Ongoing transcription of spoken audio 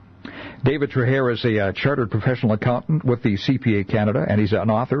David Trahair is a chartered professional accountant with the CPA Canada, and he's an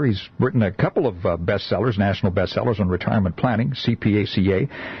author. He's written a couple of bestsellers, national bestsellers on retirement planning, CPA,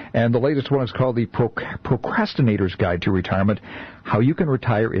 and the latest one is called The Procrastinator's Guide to Retirement, How You Can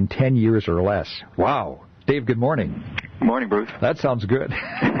Retire in 10 Years or Less. Wow. Dave, good morning. Good morning, Bruce. That sounds good.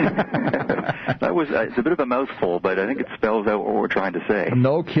 It's a bit of a mouthful, but I think it spells out what we're trying to say.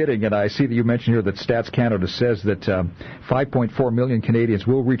 No kidding. And I see that you mentioned here that Stats Canada says that 5.4 million Canadians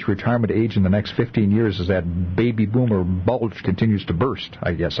will reach retirement age in the next 15 years as that baby boomer bulge continues to burst,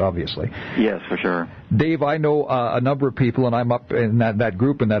 I guess, obviously. Yes, for sure. Dave, I know a number of people, and I'm up in that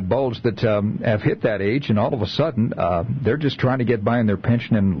group, in that bulge, that have hit that age, and all of a sudden they're just trying to get by on their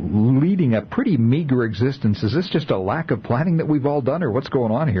pension and leading a pretty meager existence. Is this just a lack of planning that we've all done, or what's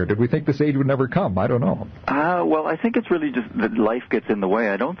going on here? Did we think this age would never come? I don't know. Well, I think it's really just that life gets in the way.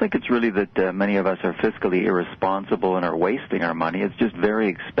 I don't think it's really that many of us are fiscally irresponsible and are wasting our money. It's just very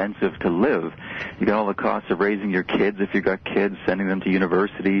expensive to live. You got all the costs of raising your kids, if you've got kids, sending them to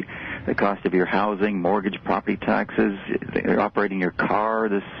university, the cost of your housing, mortgage, property taxes, operating your car.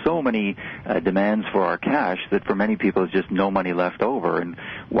 There's so many demands for our cash that for many people there's just no money left over. And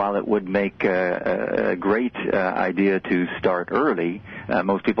while it would make a great idea to start early,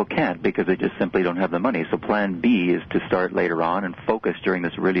 most people can't because they just simply don't have the money. So plan B is to start later on and focus during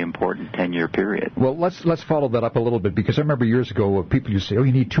this really important 10-year period. Well, let's follow that up a little bit, because I remember years ago people used to say, oh,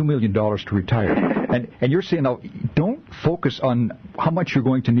 you need $2 million to retire. and you're saying now, don't focus on how much you're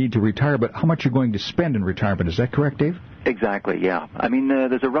going to need to retire, but how much you're going to spend in retirement. Is that correct, Dave? Exactly, yeah. I mean,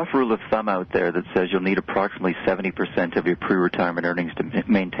 there's a rough rule of thumb out there that says you'll need approximately 70% of your pre-retirement earnings to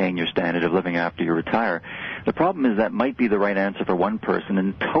maintain your standard of living after you retire. The problem is that might be the right answer for one person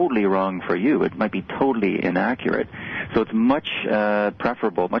and totally wrong for you. It might be totally inaccurate. So it's much more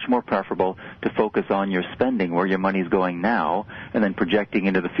preferable to focus on your spending, where your money's going now, and then projecting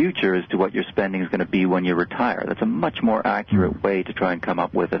into the future as to what your spending is going to be when you retire. That's a much more accurate way to try and come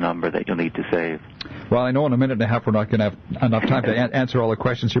up with a number that you'll need to save. Well, I know in a minute and a half we're not going to have enough time to answer all the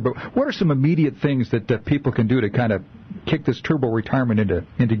questions here, but what are some immediate things that people can do to kind of kick this turbo retirement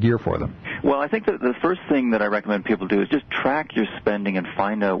into gear for them? Well, I think that the first thing that I recommend people do is just track your spending and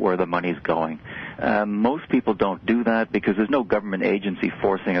find out where the money's going. Most people don't do that because there's no government agency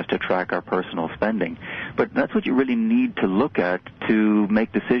forcing us to track our personal spending. But that's what you really need to look at to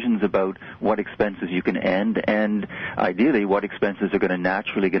make decisions about what expenses you can end, and ideally what expenses are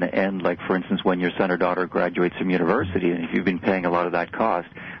naturally going to end, like, for instance, when your son or daughter graduates from university, and if you've been paying a lot of that cost,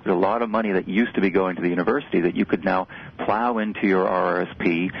 there's a lot of money that used to be going to the university that you could now plow into your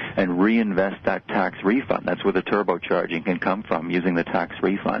RRSP and reinvest that tax refund. That's where the turbocharging can come from, using the tax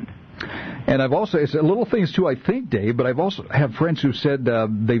refund. And I've also, it's little things too, I think, Dave, but I've also have friends who said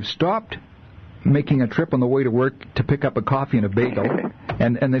they've stopped making a trip on the way to work to pick up a coffee and a bagel,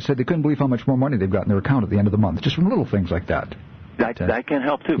 and they said they couldn't believe how much more money they've got in their account at the end of the month, just from little things like that. That can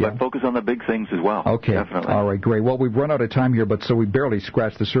help, too, but focus on the big things as well. Okay. Definitely. All right, great. Well, we've run out of time here, but so we barely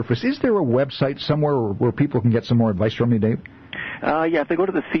scratched the surface. Is there a website somewhere where people can get some more advice from you, Dave? If they go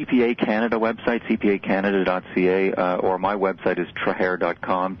to the CPA Canada website, cpacanada.ca, or my website is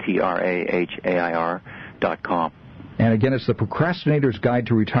trahair.com, trahair.com. And again, it's The Procrastinator's Guide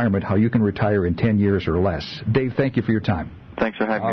to Retirement, How You Can Retire in 10 Years or Less. Dave, thank you for your time. Thanks for having me.